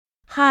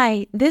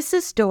Hi, this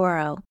is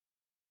Doro.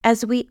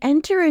 As we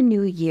enter a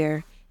new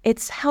year,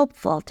 it's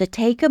helpful to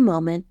take a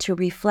moment to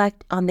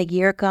reflect on the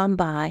year gone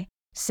by,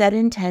 set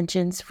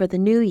intentions for the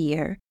new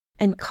year,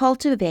 and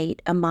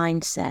cultivate a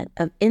mindset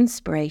of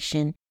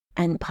inspiration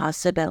and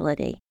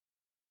possibility.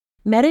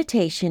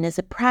 Meditation is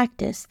a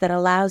practice that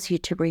allows you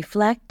to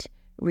reflect,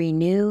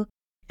 renew,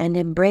 and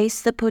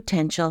embrace the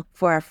potential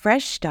for a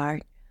fresh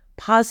start,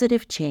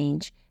 positive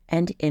change,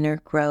 and inner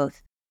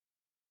growth.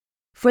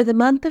 For the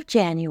month of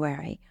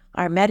January,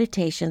 our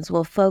meditations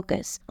will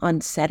focus on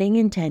setting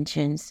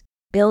intentions,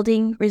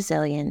 building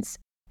resilience,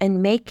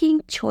 and making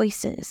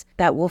choices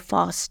that will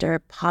foster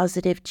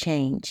positive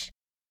change.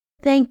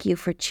 Thank you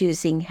for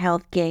choosing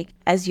HealthGig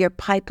as your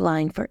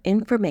pipeline for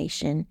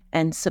information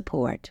and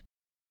support.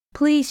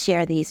 Please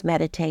share these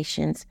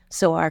meditations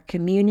so our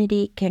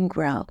community can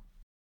grow.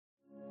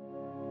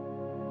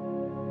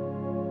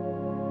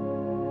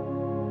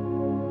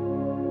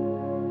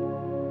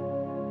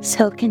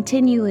 So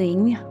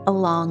continuing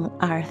along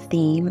our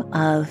theme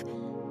of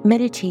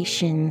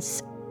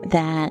meditations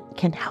that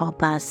can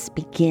help us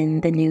begin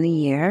the new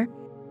year,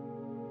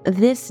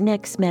 this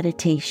next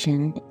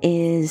meditation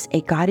is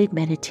a guided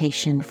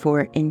meditation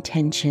for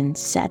intention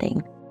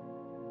setting.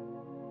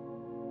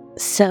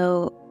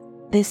 So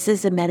this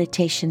is a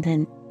meditation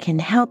that can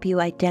help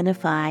you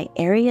identify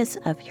areas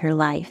of your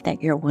life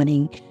that you're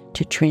wanting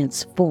to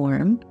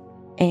transform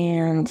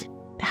and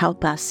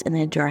help us in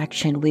the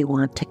direction we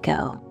want to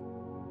go.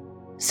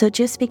 So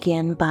just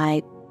begin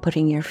by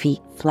putting your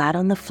feet flat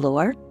on the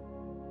floor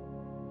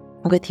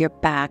with your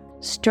back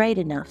straight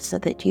enough so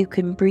that you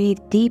can breathe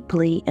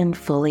deeply and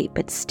fully,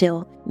 but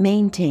still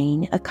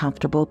maintain a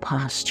comfortable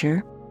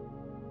posture.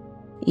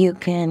 You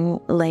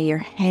can lay your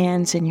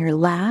hands in your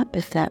lap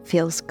if that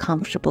feels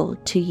comfortable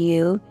to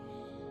you,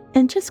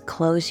 and just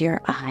close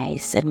your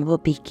eyes and we'll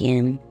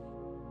begin.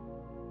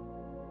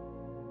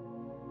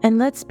 And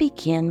let's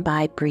begin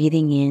by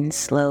breathing in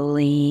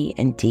slowly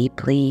and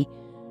deeply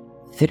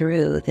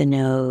through the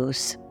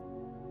nose,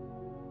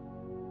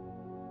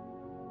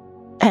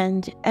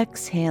 and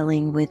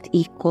exhaling with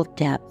equal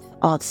depth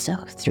also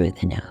through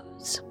the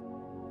nose.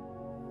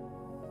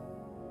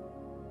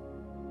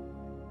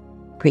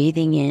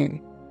 Breathing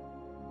in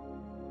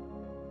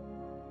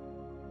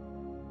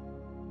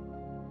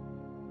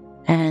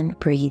and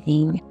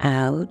breathing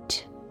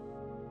out.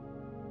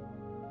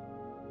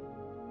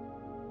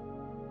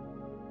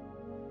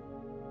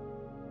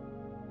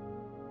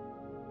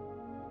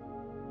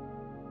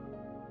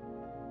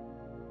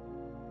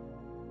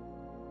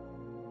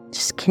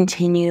 Just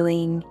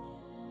continuing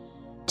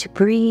to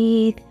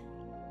breathe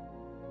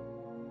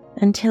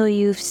until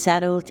you've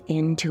settled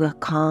into a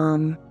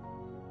calm,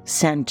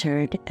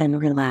 centered,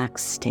 and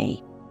relaxed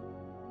state.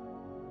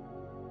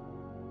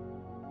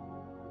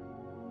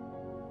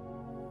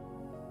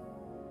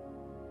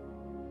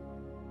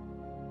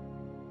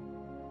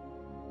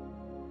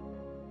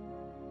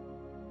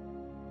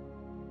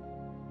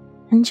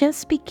 And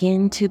just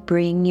begin to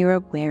bring your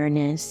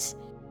awareness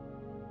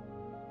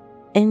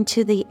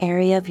into the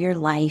area of your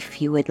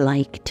life you would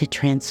like to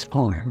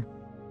transform.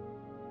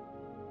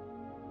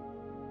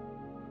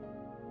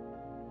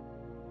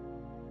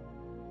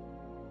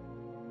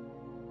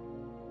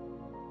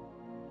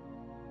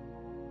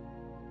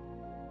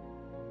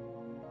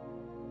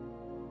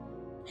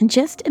 And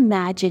just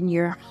imagine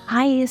your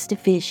highest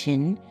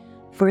vision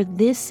for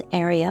this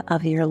area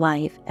of your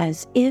life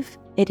as if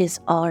it has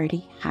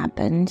already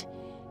happened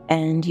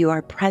and you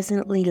are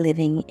presently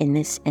living in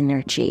this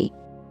energy.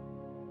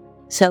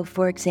 So,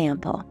 for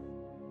example,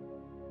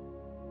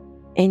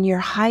 in your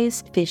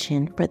highest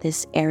vision for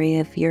this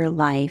area of your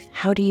life,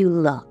 how do you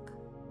look?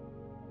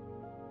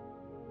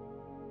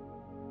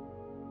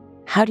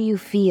 How do you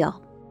feel?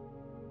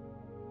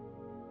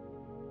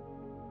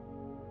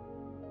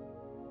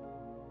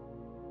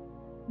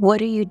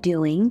 What are you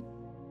doing?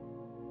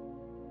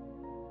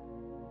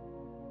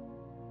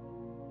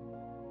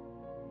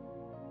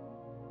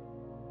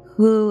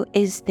 Who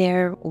is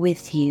there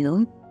with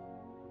you?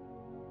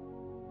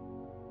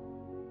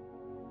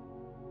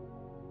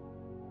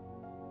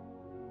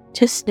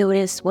 Just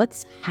notice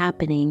what's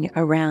happening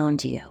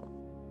around you.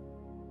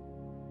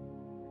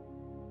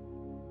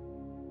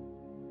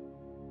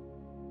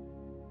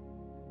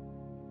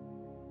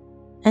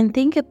 And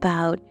think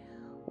about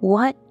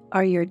what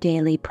are your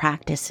daily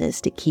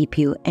practices to keep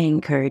you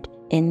anchored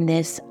in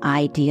this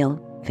ideal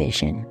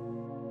vision.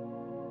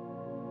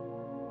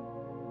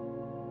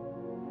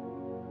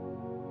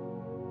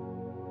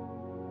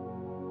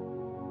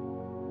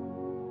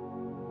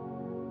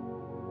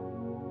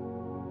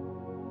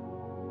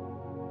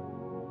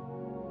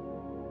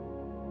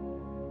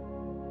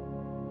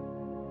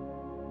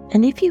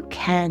 And if you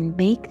can,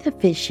 make the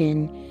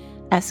vision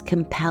as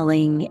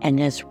compelling and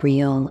as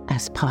real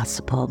as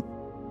possible.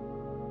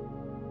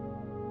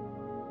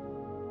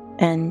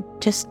 And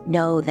just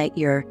know that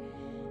your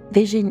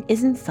vision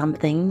isn't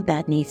something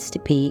that needs to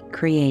be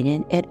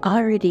created. It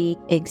already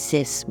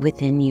exists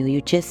within you.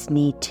 You just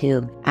need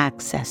to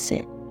access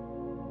it.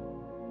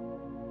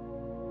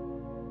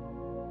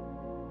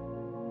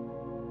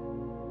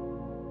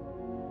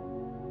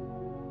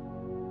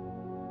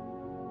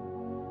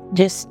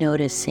 Just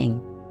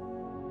noticing,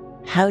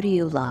 how do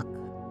you look?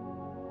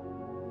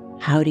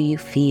 How do you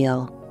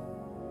feel?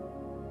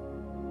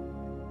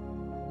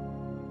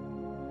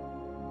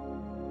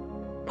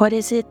 What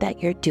is it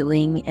that you're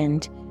doing,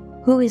 and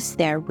who is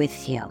there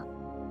with you?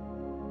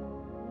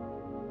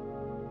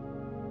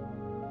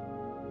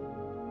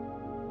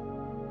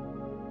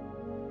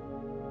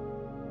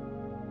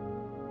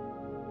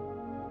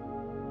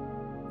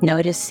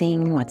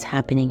 Noticing what's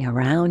happening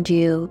around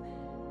you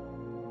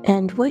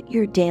and what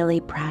your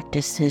daily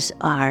practices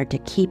are to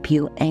keep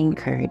you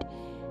anchored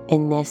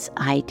in this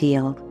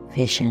ideal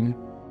vision.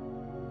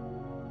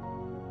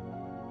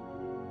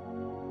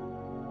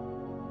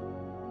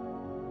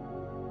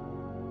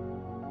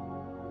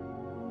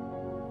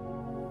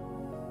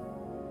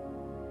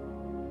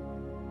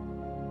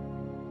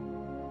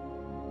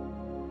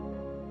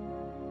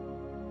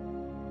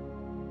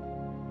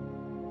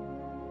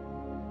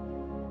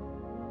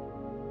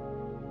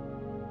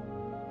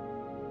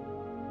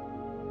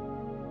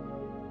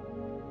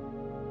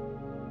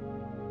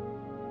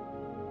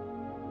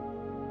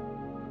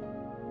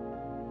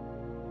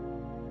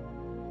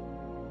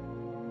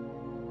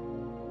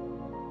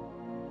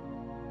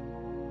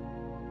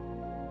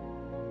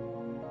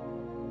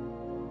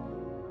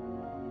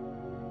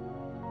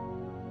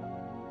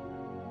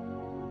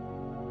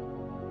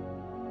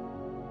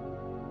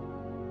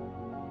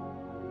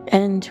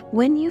 And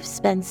when you've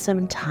spent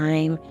some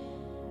time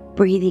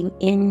breathing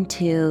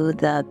into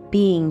the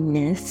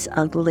beingness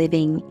of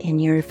living in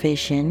your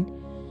vision,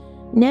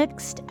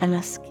 next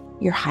ask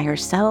your higher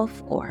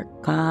self or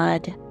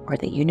God or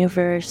the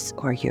universe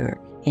or your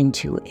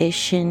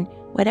intuition,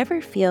 whatever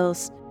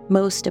feels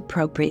most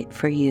appropriate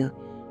for you,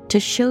 to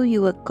show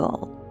you a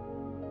goal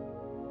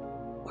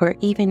or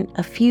even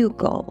a few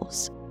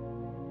goals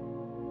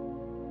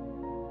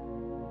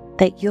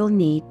that you'll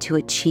need to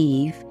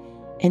achieve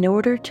in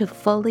order to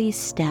fully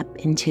step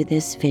into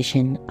this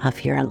vision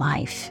of your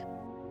life.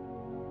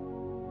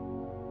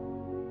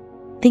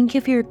 Think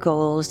of your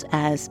goals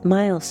as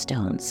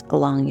milestones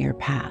along your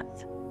path.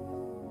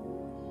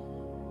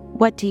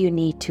 What do you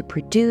need to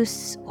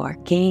produce or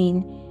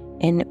gain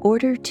in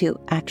order to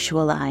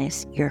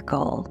actualize your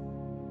goal?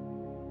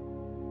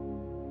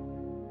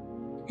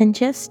 And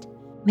just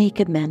make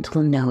a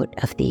mental note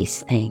of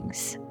these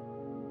things.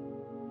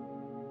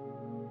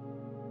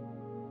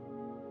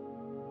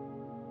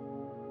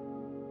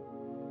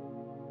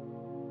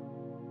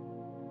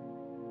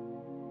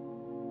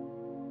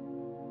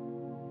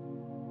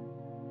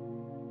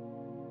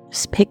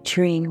 Just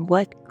picturing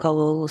what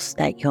goals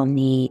that you'll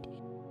need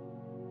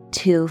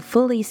to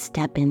fully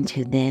step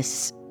into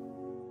this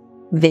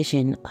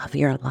vision of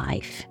your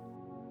life.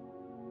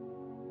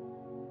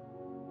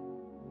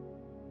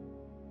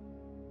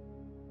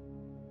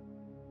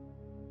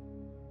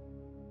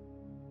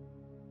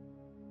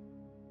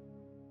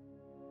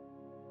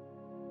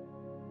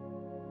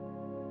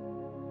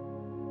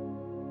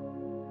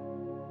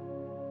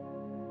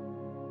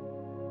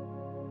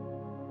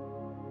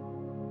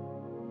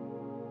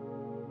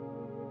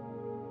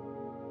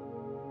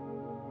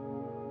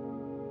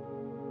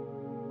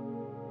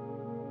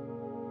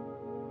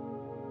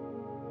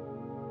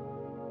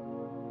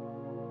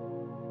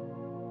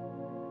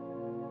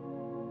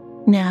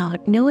 Now,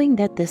 knowing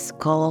that this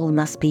goal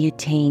must be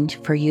attained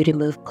for you to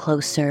move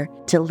closer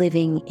to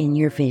living in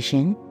your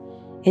vision,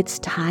 it's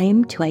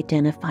time to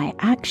identify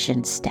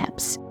action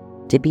steps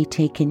to be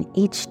taken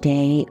each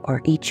day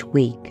or each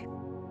week.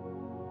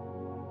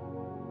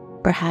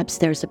 Perhaps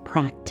there's a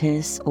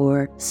practice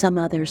or some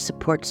other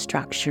support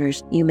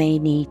structures you may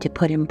need to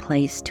put in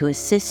place to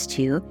assist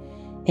you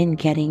in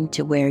getting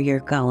to where you're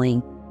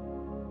going.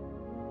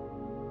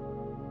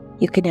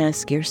 You can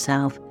ask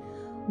yourself,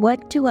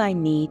 what do I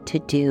need to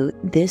do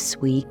this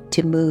week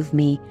to move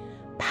me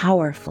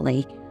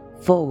powerfully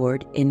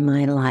forward in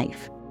my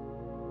life?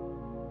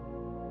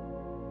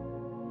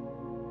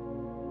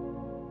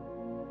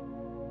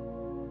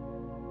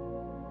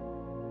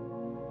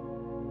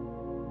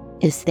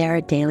 Is there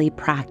a daily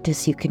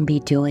practice you can be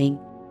doing,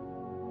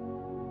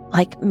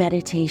 like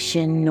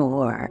meditation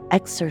or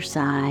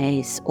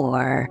exercise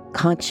or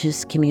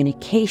conscious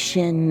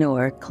communication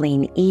or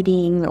clean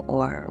eating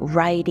or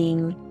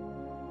writing,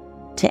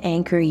 to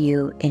anchor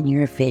you in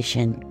your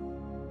vision?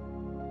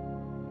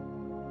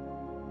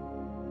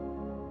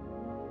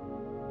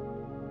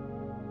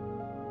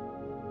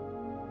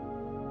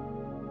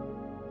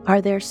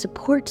 Are there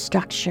support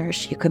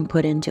structures you can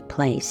put into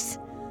place,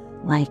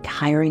 like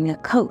hiring a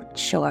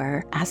coach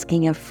or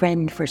asking a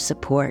friend for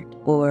support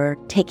or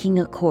taking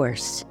a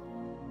course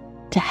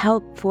to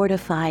help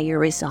fortify your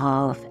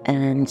resolve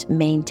and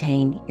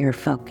maintain your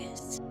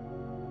focus?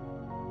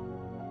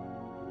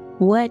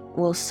 What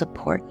will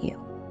support you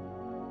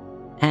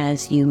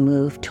as you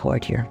move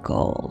toward your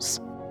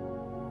goals?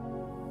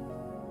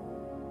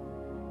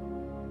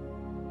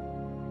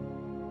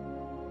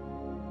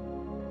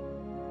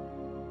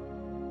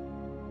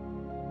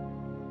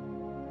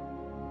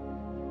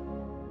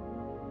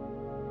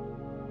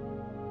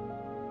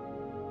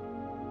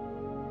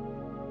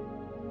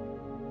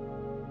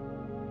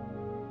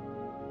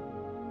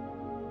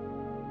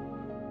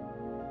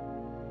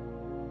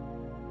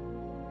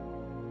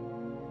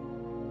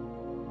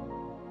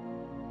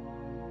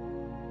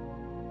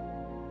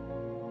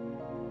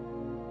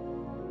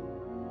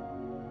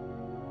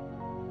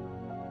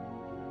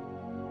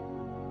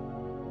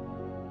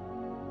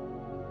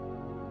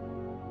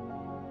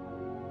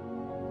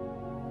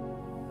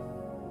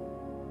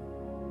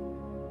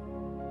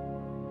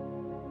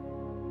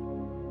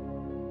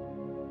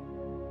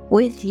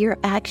 With your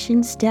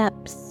action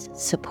steps,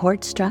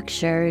 support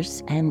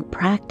structures, and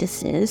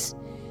practices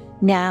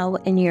now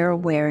in your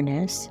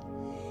awareness,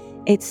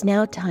 it's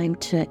now time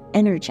to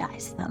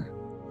energize them,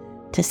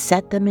 to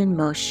set them in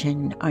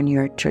motion on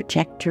your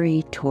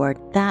trajectory toward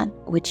that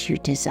which you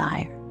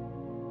desire.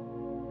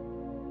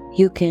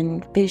 You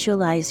can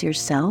visualize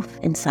yourself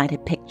inside a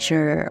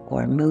picture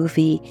or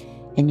movie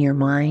in your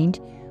mind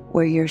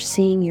where you're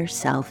seeing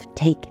yourself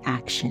take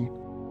action.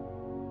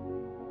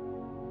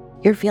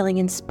 You're feeling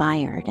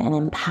inspired and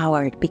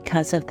empowered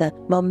because of the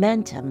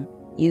momentum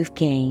you've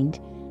gained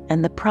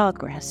and the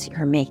progress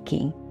you're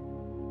making.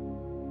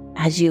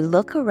 As you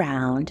look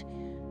around,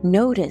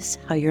 notice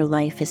how your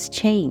life has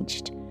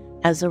changed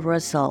as a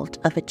result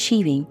of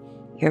achieving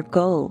your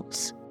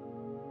goals.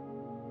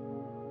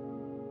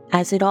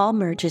 As it all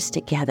merges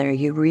together,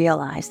 you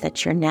realize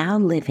that you're now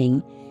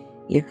living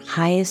your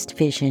highest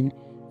vision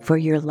for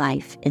your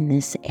life in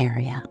this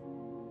area.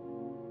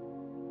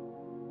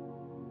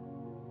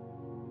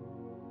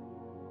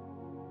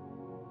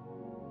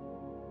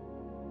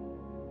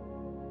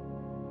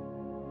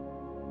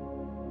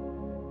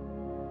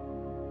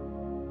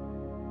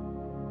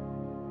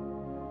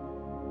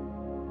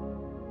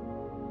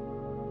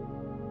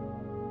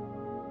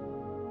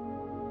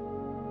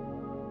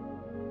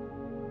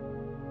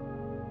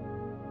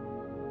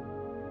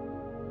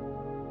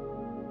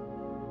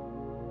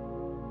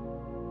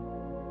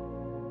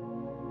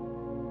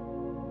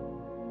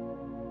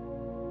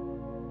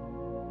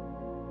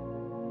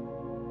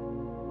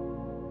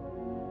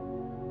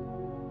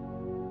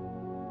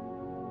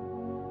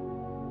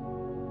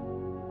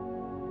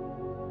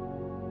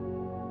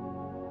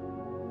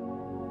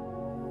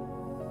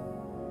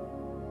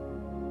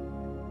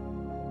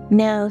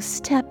 Now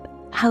step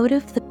out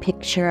of the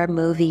picture or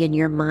movie in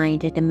your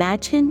mind and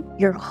imagine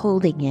you're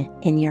holding it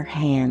in your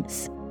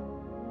hands.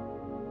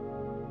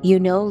 You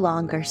no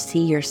longer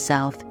see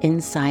yourself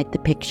inside the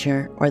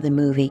picture or the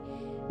movie.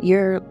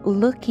 You're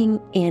looking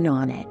in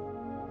on it.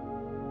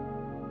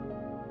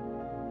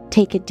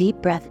 Take a deep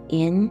breath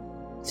in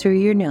through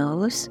your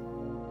nose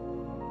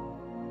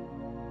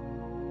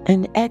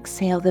and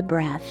exhale the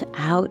breath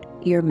out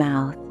your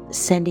mouth,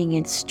 sending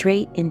it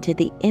straight into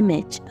the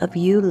image of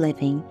you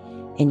living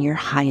in your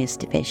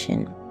highest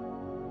vision.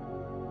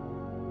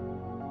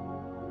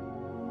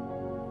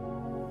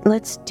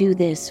 Let's do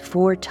this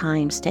 4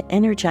 times to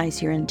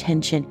energize your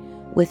intention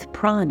with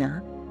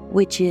prana,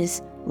 which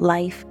is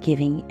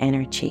life-giving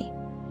energy.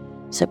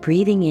 So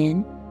breathing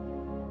in,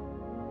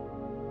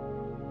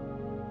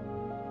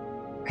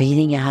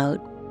 breathing out,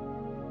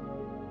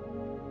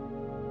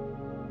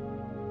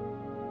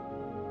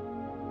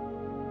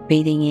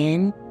 breathing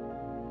in,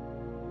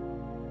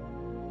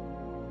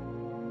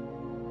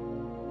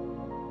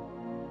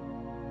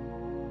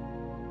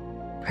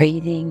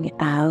 breathing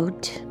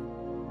out,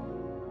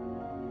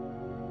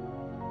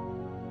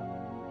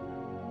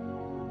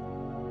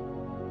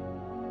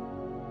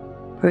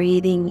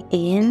 breathing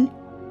in,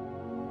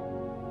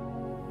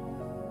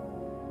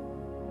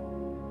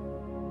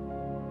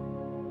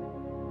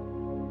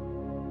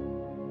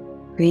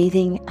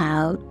 breathing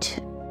out,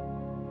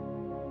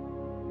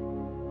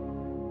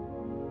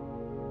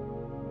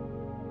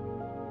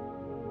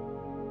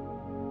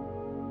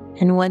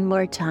 and one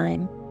more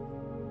time,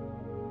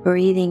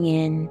 breathing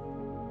in,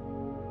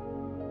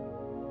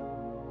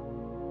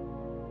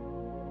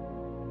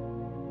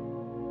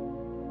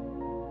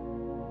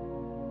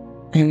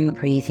 and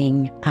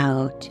breathing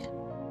out.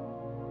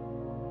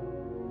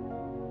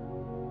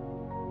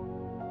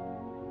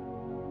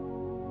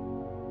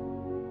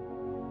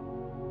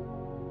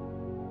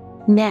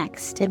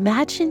 Next,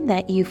 imagine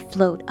that you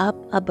float up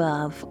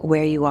above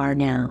where you are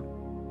now,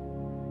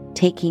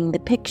 taking the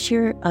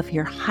picture of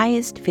your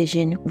highest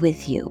vision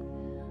with you.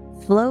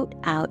 Float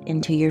out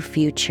into your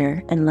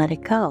future and let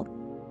it go.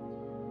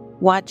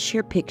 Watch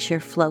your picture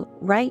float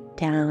right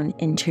down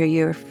into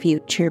your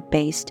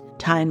future-based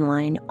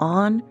timeline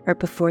on or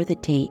before the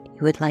date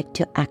you would like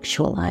to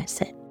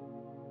actualize it.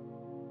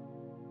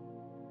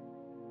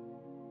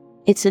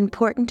 It's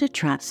important to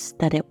trust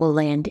that it will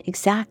land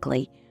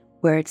exactly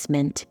where it's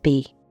meant to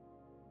be.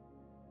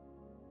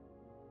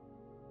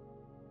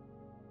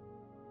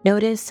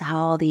 Notice how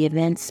all the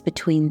events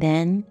between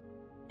then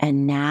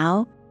and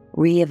now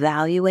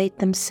reevaluate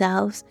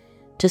themselves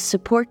to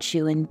support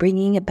you in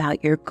bringing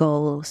about your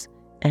goals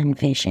and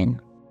vision.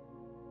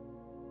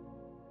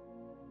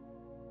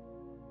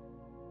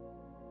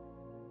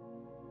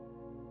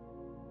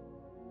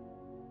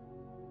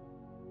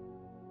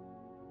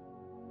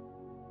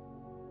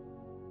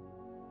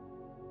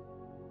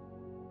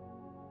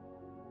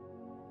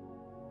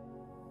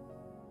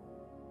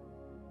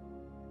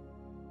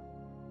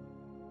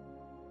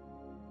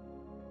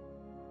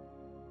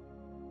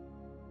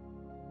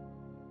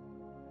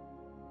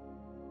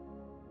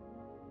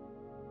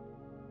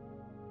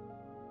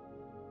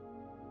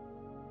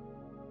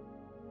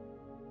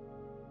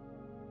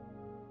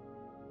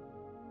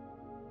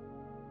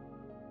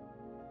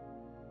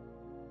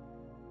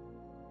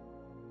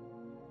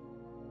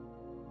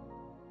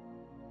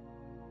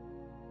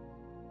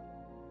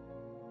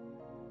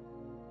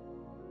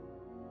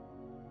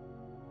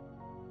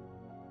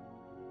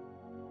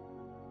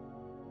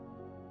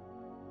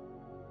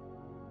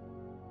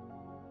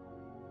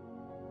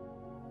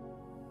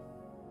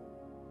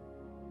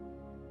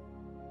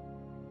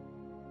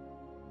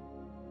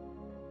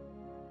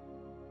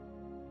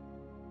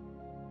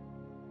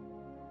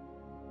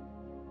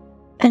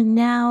 And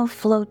now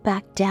float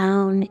back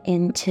down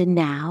into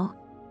now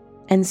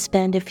and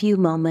spend a few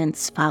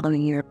moments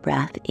following your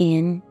breath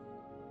in,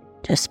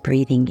 just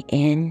breathing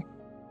in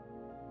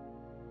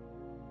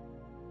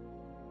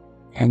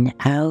and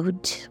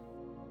out,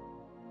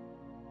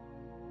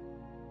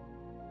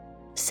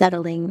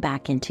 settling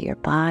back into your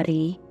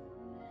body,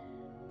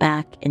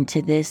 back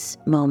into this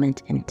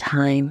moment in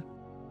time.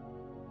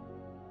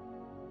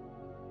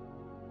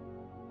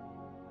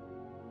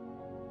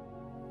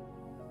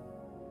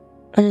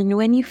 And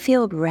when you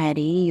feel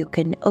ready, you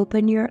can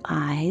open your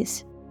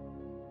eyes.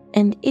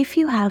 And if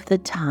you have the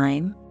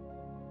time,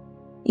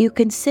 you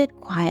can sit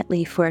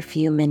quietly for a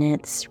few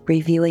minutes,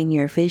 reviewing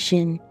your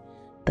vision,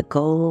 the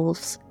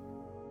goals,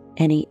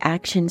 any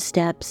action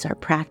steps or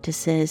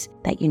practices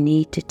that you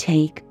need to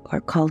take or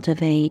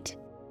cultivate.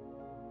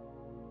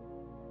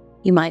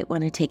 You might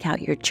want to take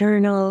out your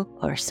journal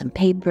or some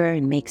paper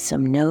and make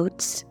some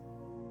notes.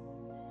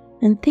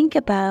 And think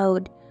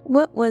about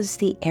what was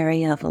the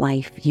area of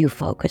life you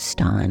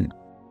focused on.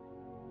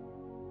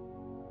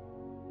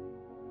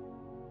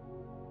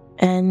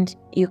 And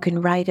you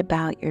can write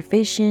about your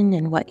vision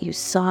and what you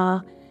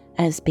saw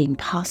as being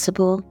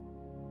possible,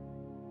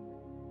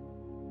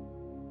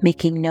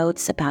 making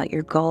notes about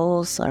your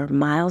goals or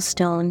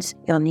milestones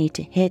you'll need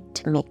to hit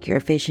to make your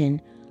vision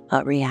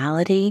a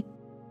reality.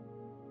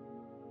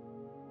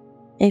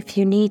 If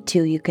you need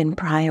to, you can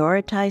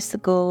prioritize the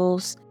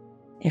goals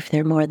if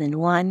there are more than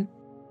one,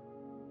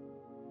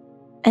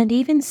 and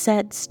even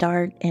set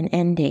start and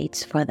end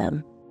dates for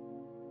them.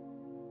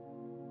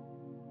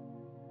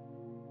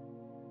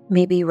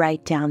 Maybe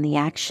write down the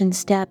action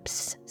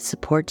steps,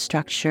 support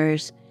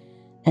structures,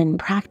 and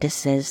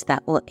practices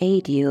that will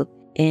aid you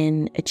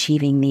in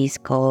achieving these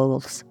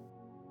goals.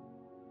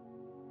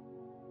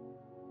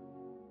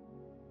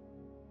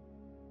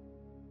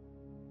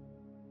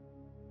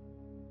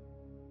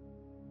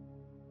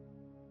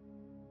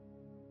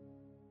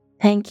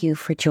 Thank you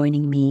for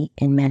joining me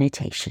in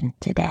meditation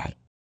today.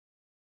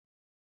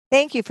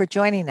 Thank you for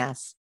joining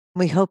us.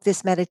 We hope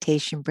this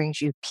meditation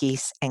brings you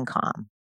peace and calm.